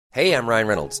Hey, I'm Ryan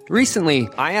Reynolds. Recently,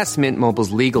 I asked Mint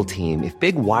Mobile's legal team if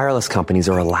big wireless companies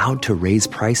are allowed to raise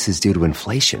prices due to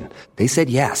inflation. They said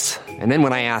yes. And then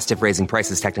when I asked if raising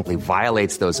prices technically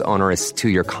violates those onerous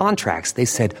two-year contracts, they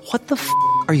said, "What the f***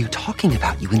 are you talking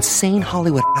about, you insane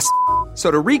Hollywood ass?" So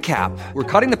to recap, we're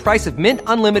cutting the price of Mint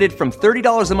Unlimited from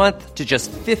 $30 a month to just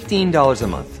 $15 a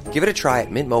month. Give it a try at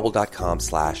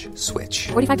mintmobile.com/switch.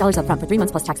 $45 up front for 3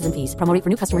 months plus taxes and fees. Promo rate for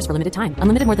new customers for limited time.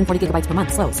 Unlimited more than 40 gigabytes per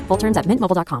month. Slows full terms at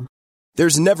mintmobile.com.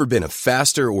 There's never been a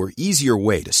faster or easier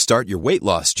way to start your weight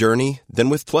loss journey than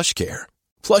with PlushCare.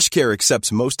 PlushCare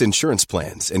accepts most insurance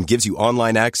plans and gives you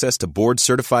online access to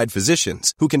board-certified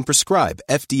physicians who can prescribe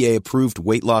FDA-approved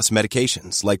weight loss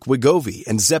medications like Wegovy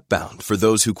and Zepbound for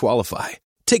those who qualify.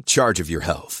 Take charge of your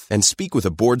health and speak with a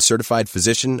board-certified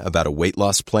physician about a weight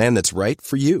loss plan that's right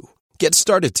for you. Get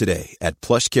started today at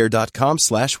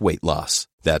plushcare.com/weight loss.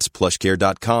 That's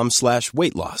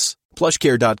plushcare.com/weight loss.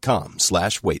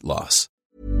 plushcare.com/weight loss.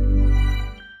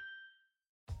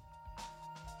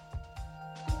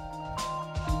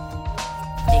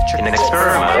 An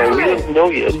experiment. Yeah, we don't know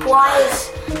yet. Why is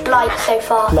light so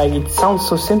far? Like, it sounds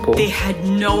so simple. They had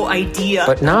no idea.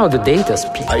 But now the data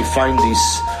speaks. I find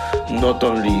this not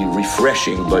only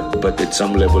refreshing, but at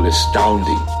some level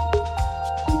astounding.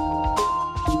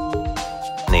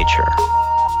 Nature.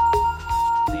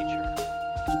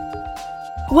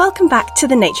 Welcome back to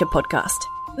the Nature Podcast.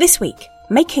 This week,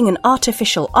 making an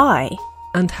artificial eye.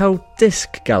 And how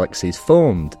disk galaxies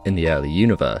formed in the early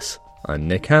universe. I'm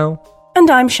Nick Howe. And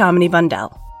I'm Shamini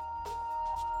Bundell.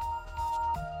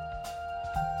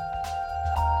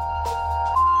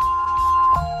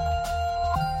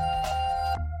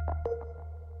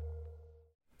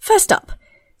 First up,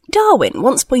 Darwin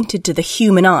once pointed to the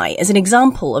human eye as an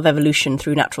example of evolution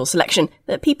through natural selection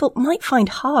that people might find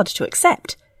hard to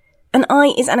accept. An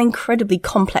eye is an incredibly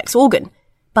complex organ,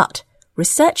 but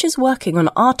researchers working on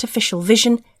artificial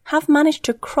vision have managed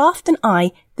to craft an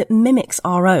eye that mimics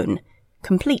our own,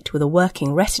 complete with a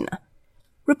working retina.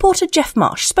 Reporter Jeff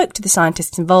Marsh spoke to the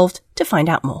scientists involved to find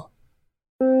out more.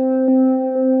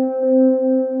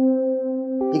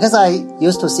 Because I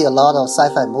used to see a lot of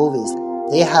sci-fi movies,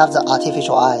 they have the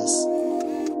artificial eyes.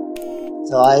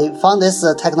 So I found this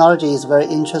technology is very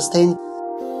interesting.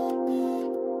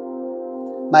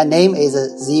 My name is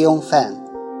Ziyong Fan.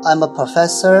 I'm a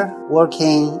professor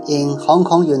working in Hong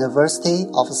Kong University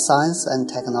of Science and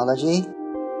Technology.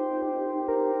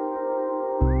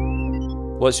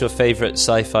 What's your favourite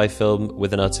sci-fi film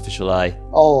with an artificial eye?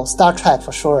 Oh, Star Trek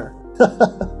for sure.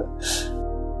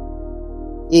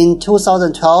 In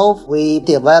 2012, we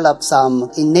developed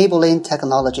some enabling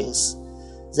technologies.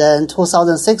 Then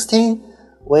 2016,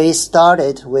 we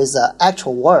started with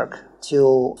actual work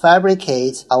to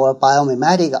fabricate our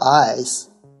biomimetic eyes.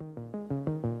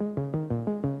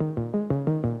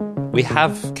 We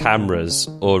have cameras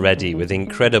already with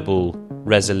incredible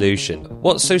resolution.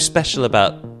 What's so special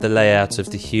about the layout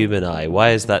of the human eye?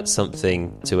 Why is that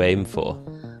something to aim for?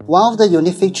 One of the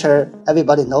unique features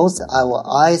everybody knows, our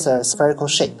eyes are spherical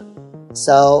shape.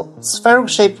 So spherical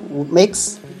shape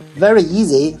makes very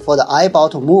easy for the eyeball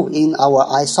to move in our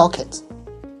eye socket.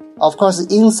 Of course,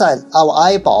 inside our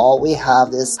eyeball, we have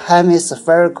this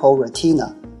hemispherical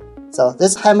retina. So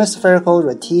this hemispherical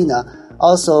retina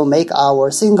also make our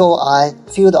single eye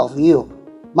field of view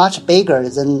much bigger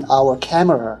than our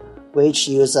camera, which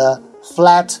use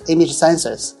flat image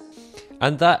sensors.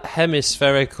 And that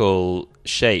hemispherical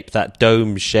shape, that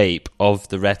dome shape of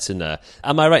the retina,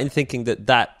 am I right in thinking that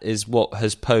that is what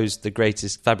has posed the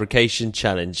greatest fabrication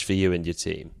challenge for you and your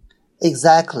team?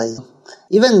 Exactly.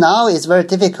 Even now, it's very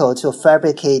difficult to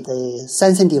fabricate the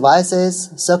sensing devices,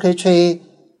 circuitry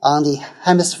on the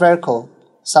hemispherical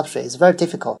substrate. It's very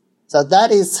difficult. So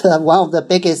that is one of the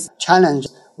biggest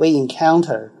challenges we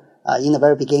encounter in the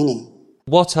very beginning.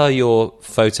 What are your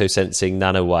photosensing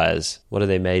nanowires? What are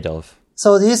they made of?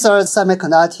 So these are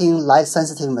semiconducting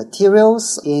light-sensitive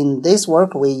materials. In this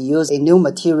work, we use a new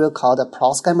material called a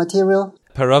perovskite material.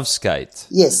 Perovskite?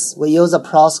 Yes, we use a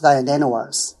perovskite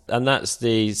nanowires. And that's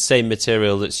the same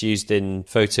material that's used in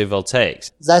photovoltaics?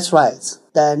 That's right.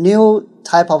 The new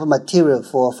type of material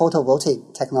for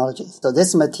photovoltaic technology. So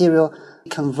this material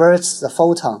converts the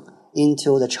photon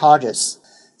into the charges.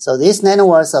 So these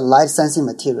nanowires are light-sensing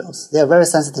materials. They are very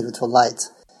sensitive to light.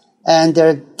 And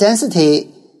their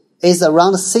density is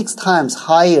around 6 times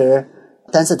higher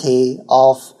density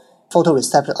of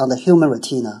photoreceptor on the human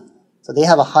retina. So they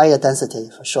have a higher density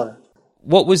for sure.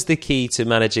 What was the key to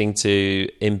managing to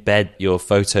embed your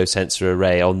photosensor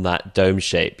array on that dome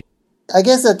shape? I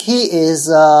guess the key is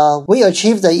we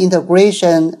achieved the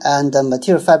integration and the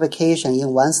material fabrication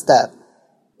in one step.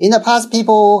 In the past,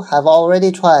 people have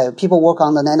already tried. People work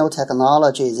on the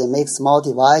nanotechnology. They make small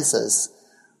devices.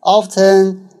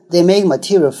 Often, they make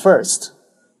material first.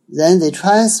 Then they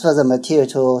transfer the material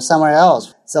to somewhere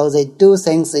else. So they do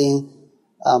things in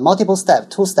multiple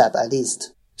steps, 2 steps at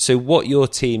least. So what your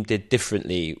team did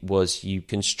differently was you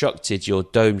constructed your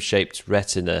dome-shaped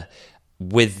retina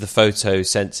with the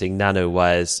photo-sensing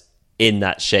nanowires in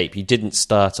that shape. You didn't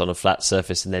start on a flat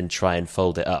surface and then try and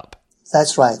fold it up.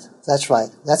 That's right.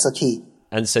 That's the key.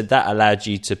 And so that allowed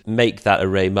you to make that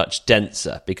array much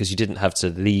denser because you didn't have to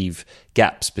leave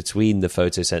gaps between the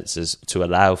photosensors to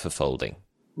allow for folding.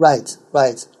 Right.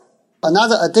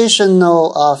 Another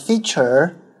additional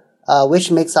feature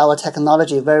which makes our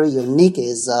technology very unique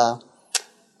is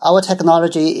our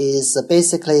technology is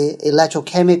basically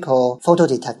electrochemical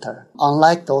photodetector,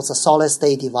 unlike those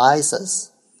solid-state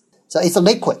devices. So it's a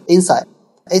liquid inside.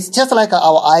 It's just like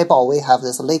our eyeball, we have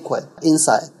this liquid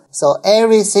inside. So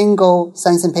every single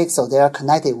sensing pixel, they are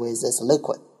connected with this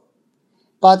liquid.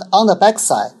 But on the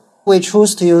backside, we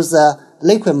choose to use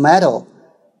liquid metal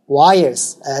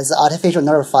wires as artificial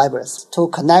nerve fibers to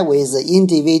connect with the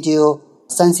individual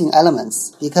sensing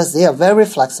elements because they are very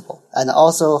flexible and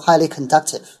also highly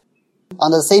conductive.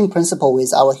 On the same principle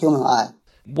with our human eye.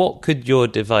 What could your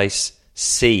device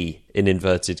see in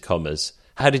inverted commas?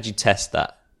 How did you test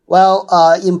that? Well,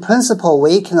 in principle,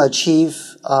 we can achieve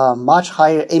much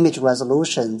higher image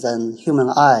resolution than human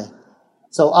eye.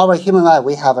 So our human eye,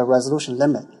 we have a resolution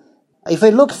limit. If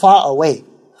we look far away,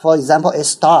 for example, a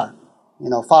star,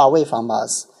 far away from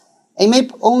us, it may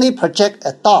only project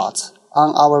a dot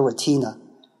on our retina.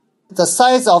 The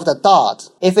size of the dot,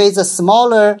 if it's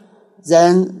smaller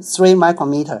than 3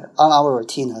 micrometer on our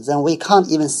retina, then we can't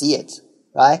even see it,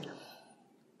 right?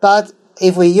 But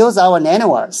if we use our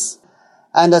nanowires,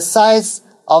 and the size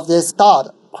of this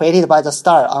dot created by the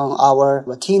star on our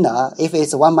retina, if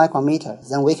it's 1 micrometer,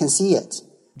 then we can see it.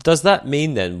 Does that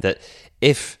mean then that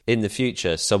if in the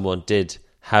future someone did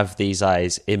have these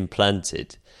eyes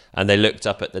implanted and they looked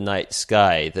up at the night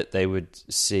sky, that they would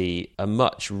see a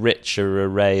much richer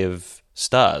array of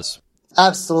stars?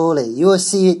 Absolutely. You'll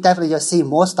see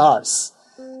more stars.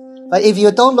 But if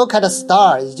you don't look at a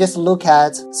star, you just look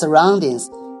at surroundings,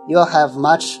 you'll have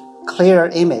much clearer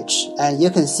image and you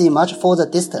can see much further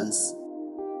distance.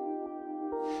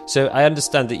 So I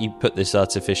understand that you put this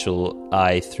artificial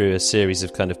eye through a series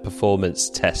of kind of performance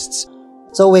tests.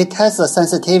 So we test the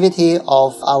sensitivity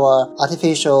of our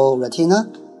artificial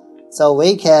retina. So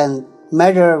we can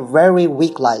measure very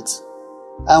weak light.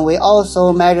 And we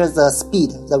also measure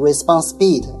the response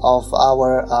speed of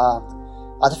our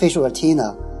artificial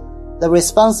retina. The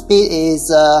response speed is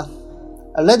a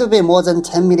little bit more than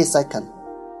 10 milliseconds.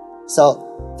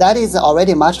 So that is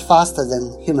already much faster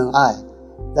than human eye.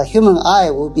 The human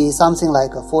eye will be something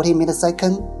like 40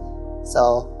 milliseconds.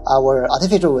 So our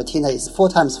artificial retina is 4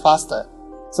 times faster.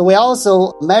 So we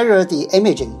also measure the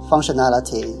imaging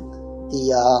functionality,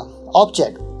 the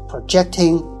object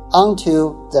projecting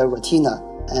onto the retina.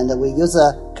 And we use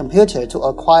a computer to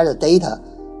acquire the data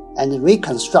and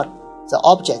reconstruct the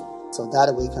object so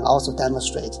that we can also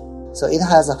demonstrate. So it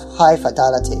has a high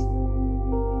fidelity.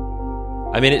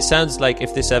 I mean, it sounds like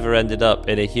if this ever ended up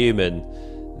in a human,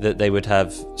 that they would have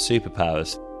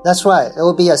superpowers. That's right. It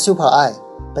will be a super eye,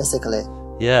 basically.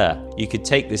 Yeah, you could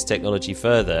take this technology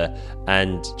further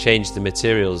and change the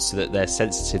materials so that they're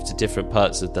sensitive to different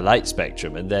parts of the light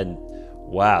spectrum. And then,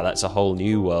 wow, that's a whole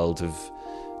new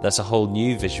that's a whole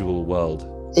new visual world.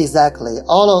 Exactly.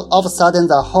 All of a sudden,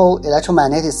 the whole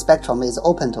electromagnetic spectrum is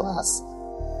open to us.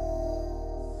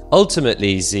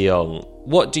 Ultimately, Ziyong,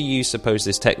 what do you suppose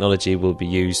this technology will be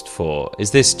used for?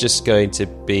 Is this just going to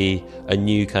be a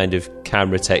new kind of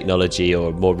camera technology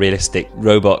or more realistic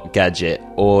robot gadget?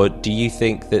 Or do you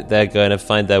think that they're going to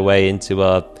find their way into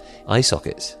our eye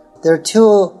sockets? There are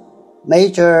 2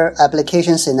 major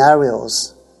application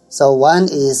scenarios. So one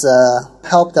is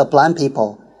help the blind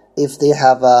people if they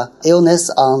have illness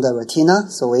on the retina.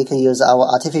 So we can use our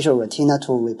artificial retina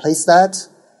to replace that.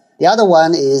 The other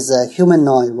one is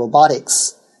humanoid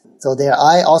robotics. So their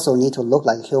eye also need to look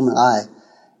like human eye.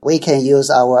 We can use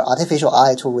our artificial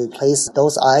eye to replace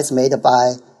those eyes made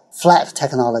by flat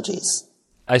technologies.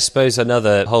 I suppose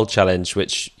another whole challenge,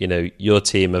 which, your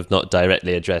team have not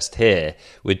directly addressed here,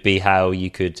 would be how you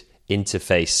could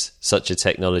interface such a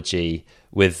technology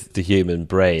with the human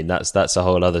brain. That's a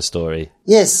whole other story.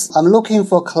 Yes, I'm looking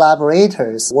for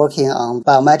collaborators working on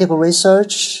biomedical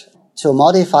research to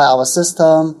modify our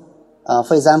system.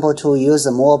 For example, to use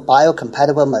more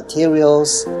biocompatible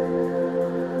materials.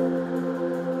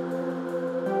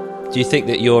 Do you think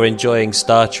that your enjoying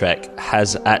Star Trek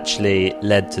has actually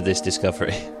led to this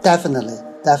discovery? Definitely.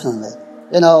 definitely.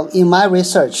 In my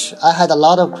research, I had a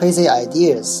lot of crazy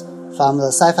ideas from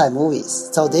the sci-fi movies.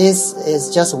 So this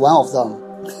is just one of them.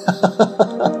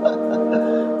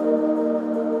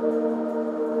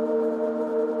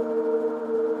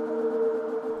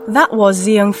 That was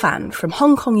Ziyong Fan from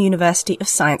Hong Kong University of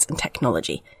Science and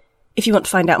Technology. If you want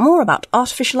to find out more about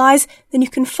artificial eyes, then you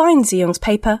can find Ziyong's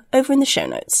paper over in the show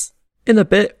notes. In a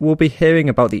bit, we'll be hearing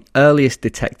about the earliest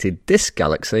detected disk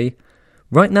galaxy.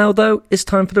 Right now, though, it's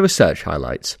time for the research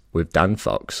highlights with Dan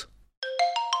Fox.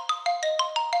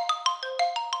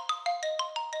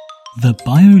 The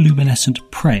bioluminescent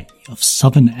prey of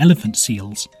southern elephant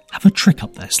seals have a trick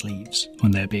up their sleeves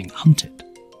when they're being hunted: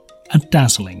 a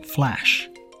dazzling flash.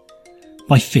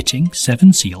 By fitting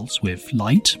 7 seals with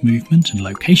light, movement and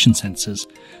location sensors,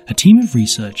 a team of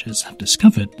researchers have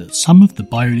discovered that some of the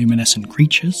bioluminescent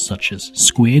creatures, such as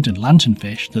squid and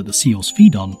lanternfish that the seals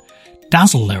feed on,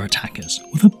 dazzle their attackers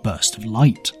with a burst of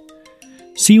light.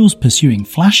 Seals pursuing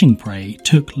flashing prey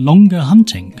took longer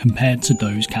hunting compared to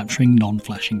those capturing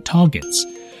non-flashing targets,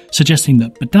 suggesting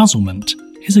that bedazzlement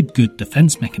is a good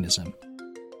defense mechanism.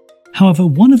 However,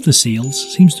 one of the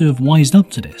seals seems to have wised up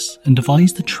to this and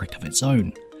devised a trick of its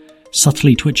own,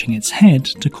 subtly twitching its head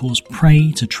to cause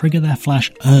prey to trigger their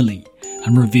flash early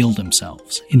and reveal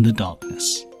themselves in the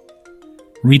darkness.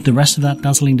 Read the rest of that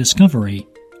dazzling discovery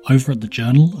over at the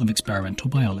Journal of Experimental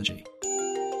Biology.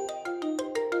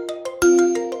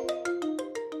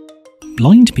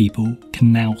 Blind people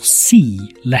can now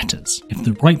see letters if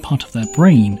the right part of their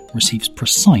brain receives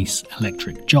precise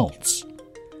electric jolts.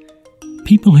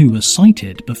 People who were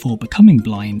sighted before becoming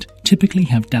blind typically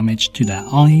have damage to their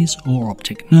eyes or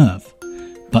optic nerve,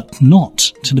 but not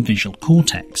to the visual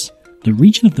cortex, the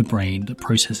region of the brain that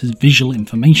processes visual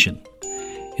information.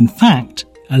 In fact,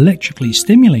 electrically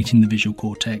stimulating the visual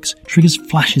cortex triggers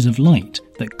flashes of light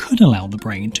that could allow the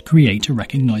brain to create a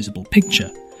recognizable picture,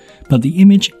 but the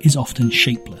image is often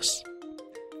shapeless.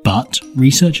 But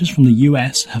researchers from the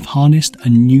US have harnessed a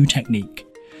new technique,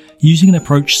 using an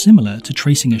approach similar to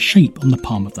tracing a shape on the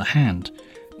palm of the hand,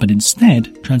 but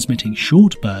instead transmitting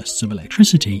short bursts of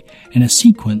electricity in a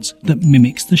sequence that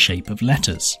mimics the shape of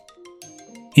letters.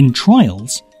 In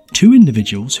trials, 2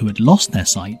 individuals who had lost their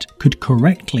sight could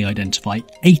correctly identify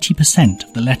 80%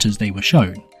 of the letters they were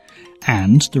shown,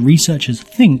 and the researchers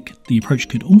think the approach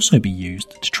could also be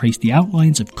used to trace the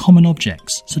outlines of common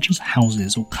objects such as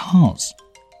houses or cars.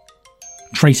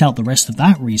 Trace out the rest of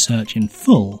that research in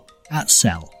full at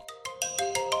Cell.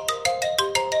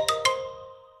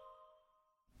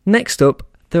 Next up,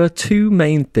 there are 2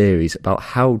 main theories about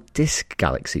how disk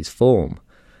galaxies form.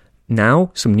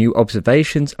 Now, some new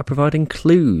observations are providing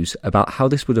clues about how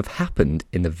this would have happened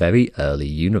in the very early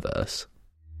universe.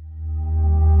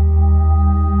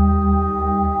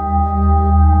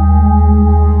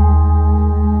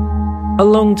 A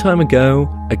long time ago,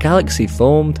 a galaxy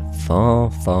formed far,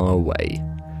 far away.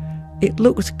 It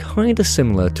looked kinda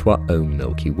similar to our own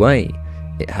Milky Way.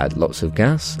 It had lots of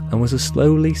gas and was a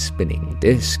slowly spinning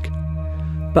disk.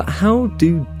 But how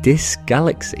do disk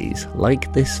galaxies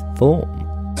like this form?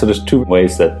 So there's 2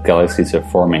 ways that galaxies are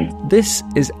forming. This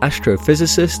is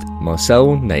astrophysicist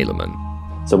Marcel Neyleman.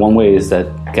 So one way is that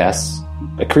gas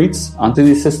accretes onto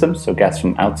these systems, so gas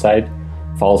from outside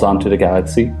falls onto the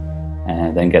galaxy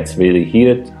and then gets really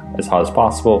heated, as hot as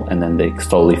possible, and then they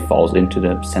slowly falls into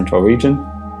the central region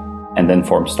and then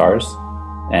form stars,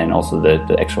 and also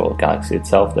the actual galaxy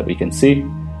itself that we can see.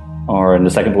 Or in the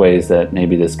second way is that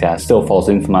maybe this gas still falls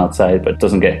in from outside but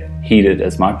doesn't get heated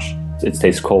as much. It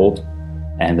stays cold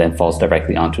and then falls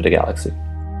directly onto the galaxy.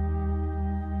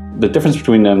 The difference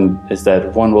between them is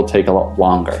that one will take a lot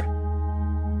longer.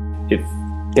 If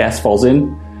gas falls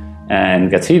in and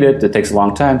gets heated, it takes a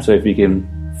long time, so if you can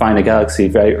find a galaxy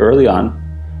very early on,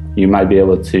 you might be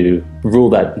able to rule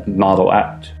that model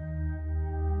out.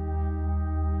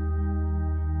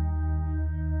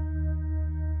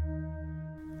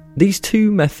 These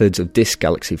 2 methods of disk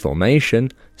galaxy formation,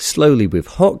 slowly with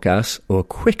hot gas or a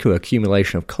quicker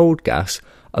accumulation of cold gas,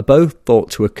 are both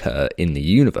thought to occur in the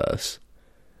universe.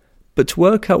 But to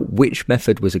work out which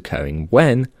method was occurring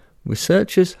when,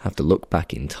 researchers have to look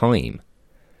back in time.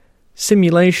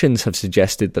 Simulations have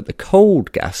suggested that the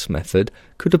cold gas method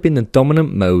could have been the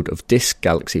dominant mode of disk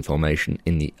galaxy formation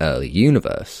in the early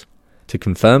universe. To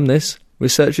confirm this,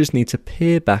 researchers need to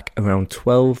peer back around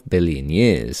 12 billion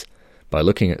years, by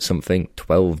looking at something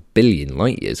 12 billion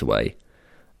light years away,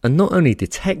 and not only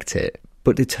detect it,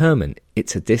 but determine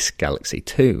it's a disk galaxy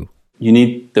too. You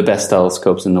need the best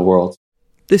telescopes in the world.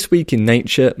 This week in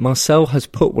Nature, Marcel has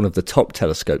put one of the top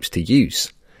telescopes to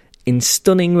use. In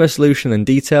stunning resolution and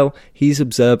detail, he's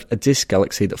observed a disk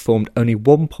galaxy that formed only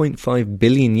 1.5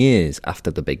 billion years after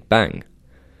the Big Bang.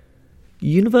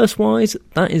 Universe-wise,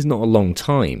 that is not a long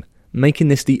time, making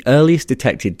this the earliest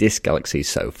detected disk galaxy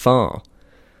so far.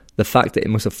 The fact that it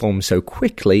must have formed so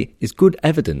quickly is good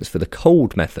evidence for the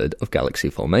cold method of galaxy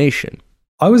formation.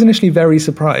 I was initially very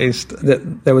surprised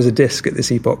that there was a disk at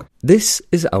this epoch. This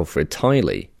is Alfred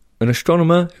Tiley, an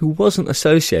astronomer who wasn't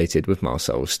associated with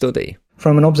Marcel's study.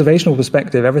 From an observational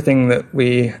perspective, everything that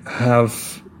we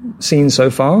have seen so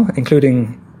far,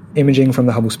 including imaging from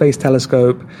the Hubble Space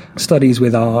Telescope, studies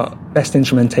with our best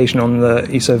instrumentation on the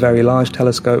ESO Very Large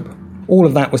Telescope, all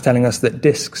of that was telling us that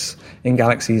disks in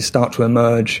galaxies start to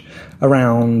emerge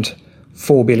around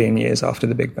 4 billion years after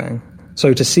the Big Bang.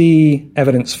 So to see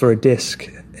evidence for a disk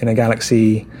in a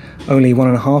galaxy only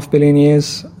 1.5 billion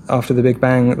years after the Big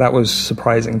Bang, that was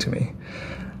surprising to me.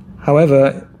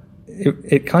 However,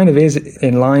 it kind of is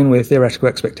in line with theoretical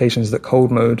expectations that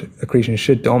cold mode accretion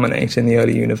should dominate in the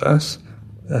early universe.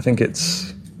 I think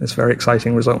it's a very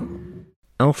exciting result.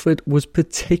 Alfred was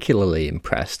particularly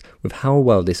impressed with how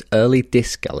well this early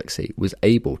disk galaxy was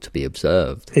able to be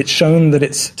observed. It's shown that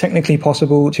it's technically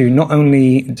possible to not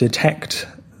only detect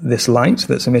this light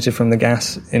that's emitted from the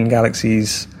gas in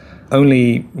galaxies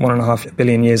only 1.5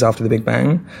 billion years after the Big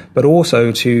Bang, but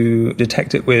also to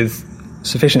detect it with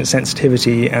sufficient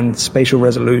sensitivity and spatial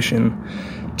resolution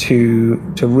to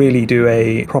really do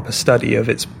a proper study of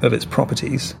its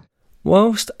properties.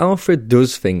 Whilst Alfred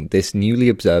does think this newly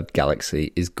observed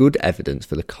galaxy is good evidence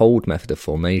for the cold method of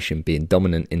formation being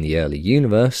dominant in the early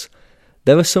universe,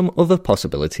 there are some other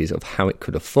possibilities of how it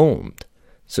could have formed,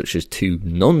 such as two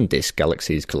non-disk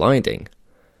galaxies colliding.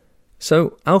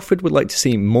 So Alfred would like to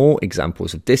see more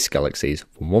examples of disk galaxies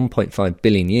from 1.5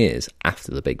 billion years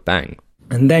after the Big Bang.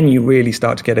 And then you really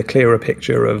start to get a clearer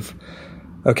picture of,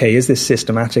 okay, is this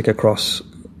systematic across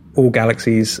all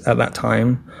galaxies at that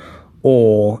time?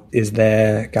 Or is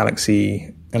their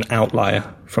galaxy an outlier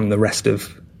from the rest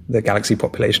of the galaxy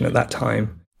population at that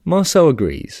time? Marcel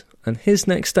agrees, and his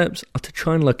next steps are to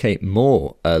try and locate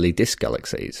more early disk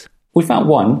galaxies. We found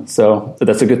one, so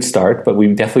that's a good start, but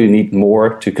we definitely need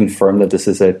more to confirm that this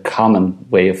is a common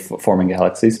way of forming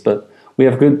galaxies, but we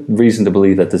have good reason to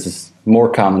believe that this is more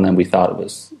common than we thought it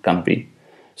was going to be.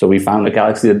 So we found a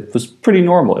galaxy that was pretty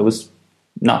normal. It was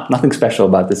nothing special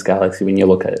about this galaxy when you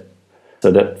look at it. So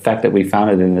the fact that we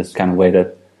found it in this kind of way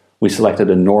that we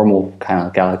selected a normal kind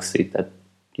of galaxy that,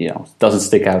 doesn't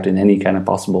stick out in any kind of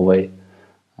possible way,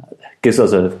 gives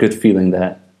us a good feeling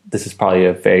that this is probably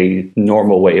a very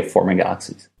normal way of forming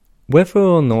galaxies. Whether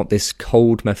or not this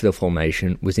cold method of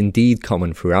formation was indeed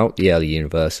common throughout the early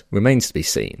universe remains to be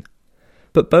seen.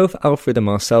 But both Alfred and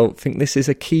Marcel think this is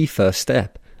a key first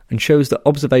step and shows that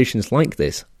observations like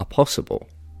this are possible.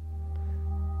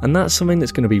 And that's something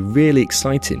that's going to be really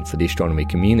exciting for the astronomy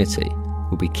community,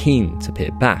 who'll be keen to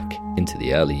peer back into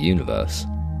the early universe.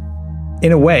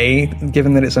 In a way,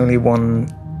 given that it's only one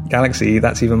galaxy,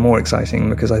 that's even more exciting,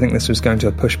 because I think this was going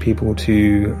to push people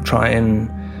to try and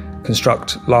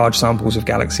construct large samples of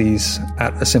galaxies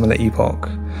at a similar epoch.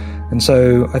 And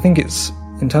so I think it's,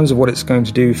 in terms of what it's going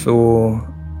to do for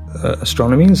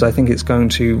astronomers, I think it's going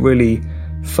to really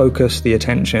focus the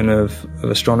attention of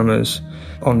astronomers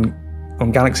on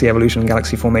galaxy evolution and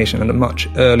galaxy formation at a much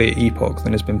earlier epoch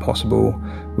than has been possible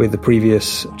with the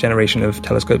previous generation of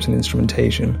telescopes and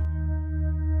instrumentation.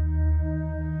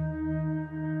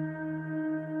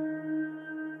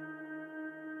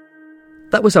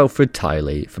 That was Alfred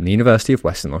Tiley from the University of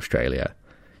Western Australia.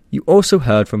 You also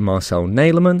heard from Marcel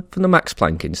Naillermann from the Max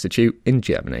Planck Institute in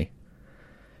Germany.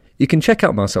 You can check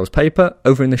out Marcel's paper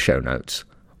over in the show notes,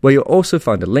 where you'll also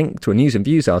find a link to a News and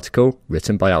Views article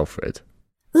written by Alfred.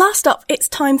 Last up, it's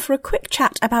time for a quick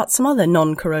chat about some other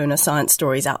non-corona science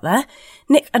stories out there.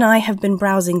 Nick and I have been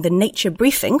browsing the Nature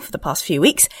Briefing for the past few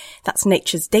weeks. That's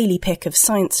Nature's daily pick of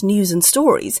science news and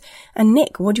stories. And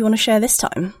Nick, what do you want to share this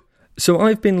time? So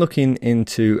I've been looking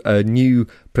into a new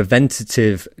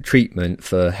preventative treatment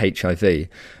for HIV.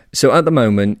 So at the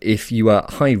moment, if you are at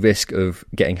high risk of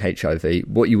getting HIV,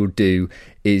 what you will do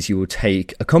is you will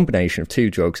take a combination of 2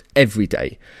 drugs every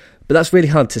day. But that's really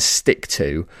hard to stick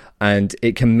to, and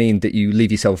it can mean that you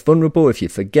leave yourself vulnerable if you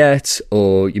forget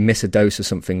or you miss a dose or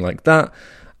something like that.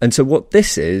 And so what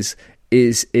this is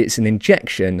it's an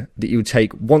injection that you would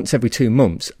take once every 2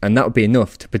 months, and that would be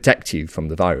enough to protect you from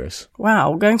the virus.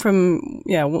 Wow, going from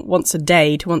once a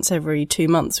day to once every 2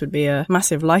 months would be a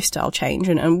massive lifestyle change.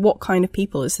 And what kind of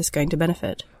people is this going to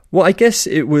benefit? Well, I guess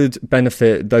it would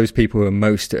benefit those people who are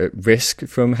most at risk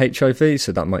from HIV.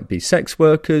 So that might be sex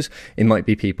workers. It might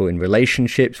be people in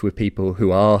relationships with people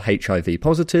who are HIV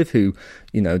positive, who,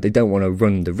 they don't want to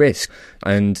run the risk.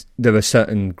 And there are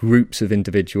certain groups of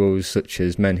individuals, such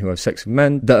as men who have sex with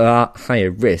men, that are at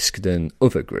higher risk than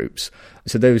other groups.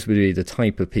 So those would be the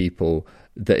type of people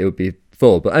that it would be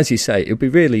for. But as you say, it would be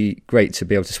really great to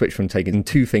be able to switch from taking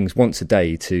 2 things once a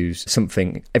day to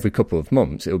something every couple of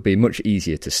months. It would be much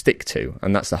easier to stick to,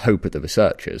 and that's the hope of the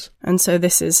researchers. And so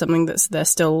this is something that they're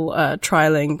still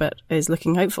trialling, but is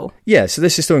looking hopeful. Yeah, so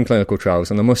this is still in clinical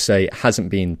trials, and I must say it hasn't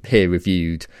been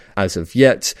peer-reviewed as of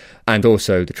yet, and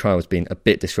also the trial has been a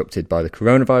bit disrupted by the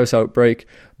coronavirus outbreak,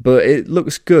 but it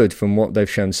looks good from what they've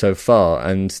shown so far,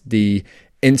 and the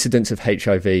incidence of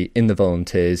HIV in the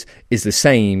volunteers is the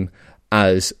same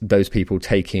as those people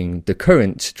taking the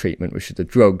current treatment, which is the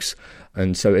drugs.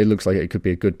 And so it looks like it could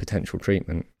be a good potential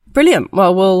treatment. Brilliant.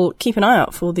 Well, we'll keep an eye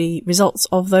out for the results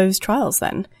of those trials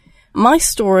then. My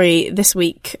story this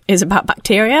week is about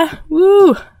bacteria.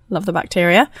 Woo! Love the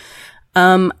bacteria.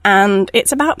 And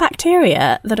it's about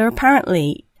bacteria that are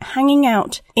apparently hanging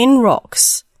out in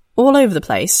rocks all over the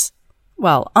place.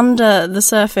 Well, under the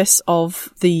surface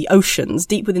of the oceans,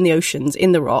 deep within the oceans,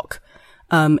 in the rock,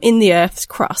 in the Earth's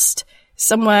crust,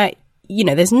 somewhere,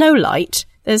 there's no light,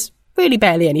 there's really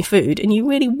barely any food, and you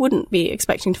really wouldn't be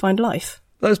expecting to find life.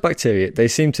 Those bacteria, they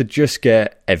seem to just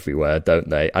get everywhere, don't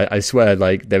they? I swear,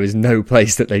 there is no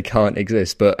place that they can't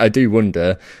exist. But I do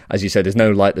wonder, as you said, there's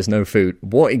no light, there's no food.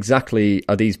 What exactly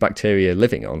are these bacteria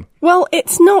living on? Well,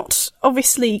 it's not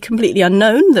obviously completely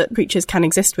unknown that creatures can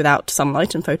exist without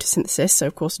sunlight and photosynthesis. So,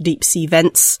 of course, deep sea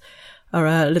vents are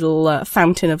a little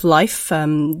fountain of life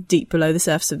deep below the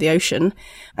surface of the ocean.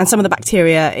 And some of the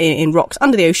bacteria in rocks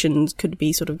under the oceans could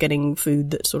be sort of getting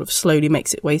food that sort of slowly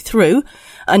makes its way through.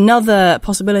 Another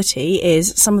possibility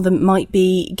is some of them might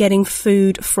be getting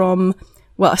food from,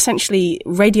 essentially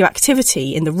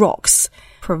radioactivity in the rocks,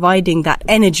 providing that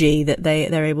energy that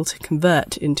they're able to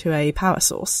convert into a power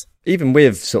source. Even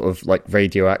with sort of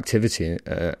radioactivity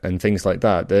and things like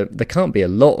that, there can't be a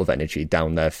lot of energy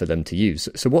down there for them to use.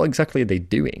 So what exactly are they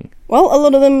doing? Well, a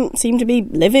lot of them seem to be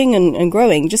living and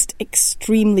growing just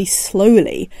extremely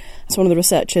slowly. So one of the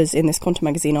researchers in this Quantum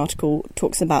magazine article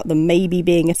talks about them maybe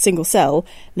being a single cell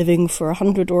living for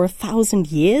 100 or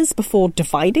 1,000 years before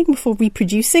dividing, before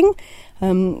reproducing.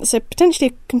 So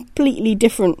potentially a completely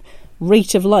different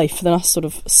rate of life than us sort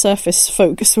of surface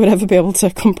folks would ever be able to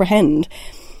comprehend.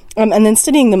 And then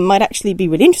studying them might actually be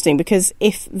really interesting, because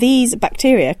if these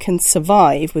bacteria can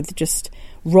survive with just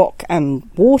rock and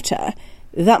water,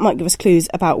 that might give us clues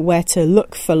about where to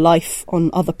look for life on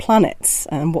other planets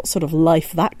and what sort of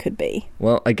life that could be.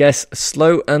 Well, I guess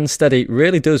slow and steady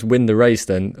really does win the race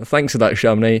then. Thanks for that,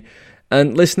 Shamini.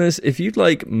 And listeners, if you'd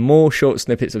like more short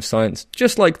snippets of science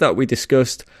just like that we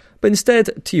discussed, but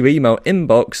instead to your email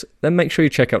inbox, then make sure you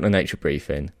check out the Nature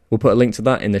Briefing. We'll put a link to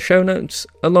that in the show notes,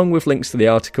 along with links to the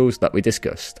articles that we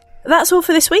discussed. That's all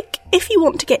for this week. If you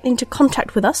want to get into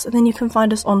contact with us, then you can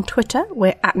find us on Twitter.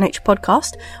 We're at Nature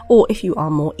Podcast. Or if you are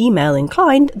more email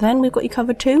inclined, then we've got you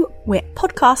covered too. We're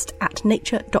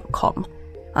podcast@nature.com.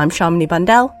 I'm Shamini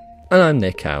Bandel. And I'm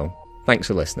Nick Howe. Thanks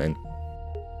for listening.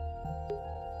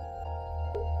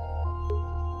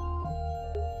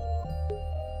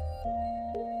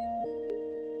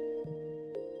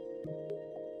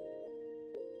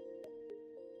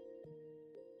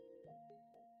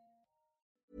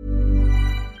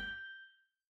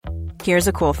 Here's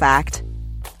a cool fact.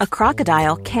 A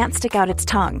crocodile can't stick out its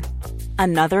tongue.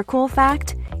 Another cool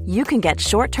fact, you can get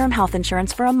short-term health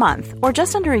insurance for a month or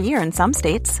just under a year in some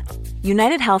states.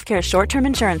 United Healthcare short-term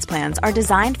insurance plans are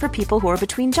designed for people who are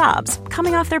between jobs,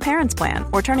 coming off their parents' plan,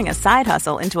 or turning a side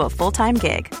hustle into a full-time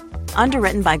gig.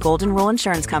 Underwritten by Golden Rule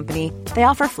Insurance Company, they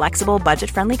offer flexible,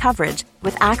 budget-friendly coverage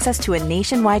with access to a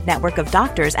nationwide network of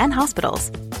doctors and hospitals.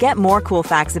 Get more cool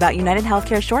facts about United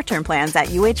Healthcare short-term plans at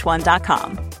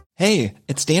uh1.com. Hey,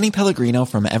 it's Danny Pellegrino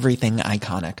from Everything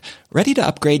Iconic. Ready to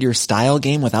upgrade your style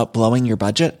game without blowing your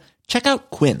budget? Check out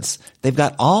Quince. They've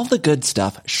got all the good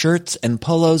stuff, shirts and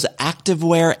polos,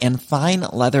 activewear, and fine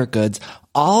leather goods,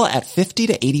 all at 50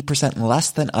 to 80% less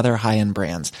than other high-end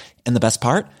brands. And the best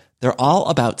part? They're all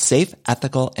about safe,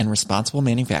 ethical, and responsible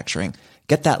manufacturing.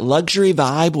 Get that luxury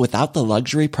vibe without the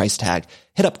luxury price tag.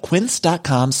 Hit up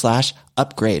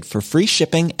quince.com/upgrade for free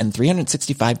shipping and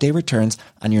 365-day returns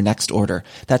on your next order.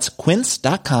 That's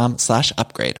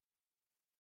quince.com/upgrade.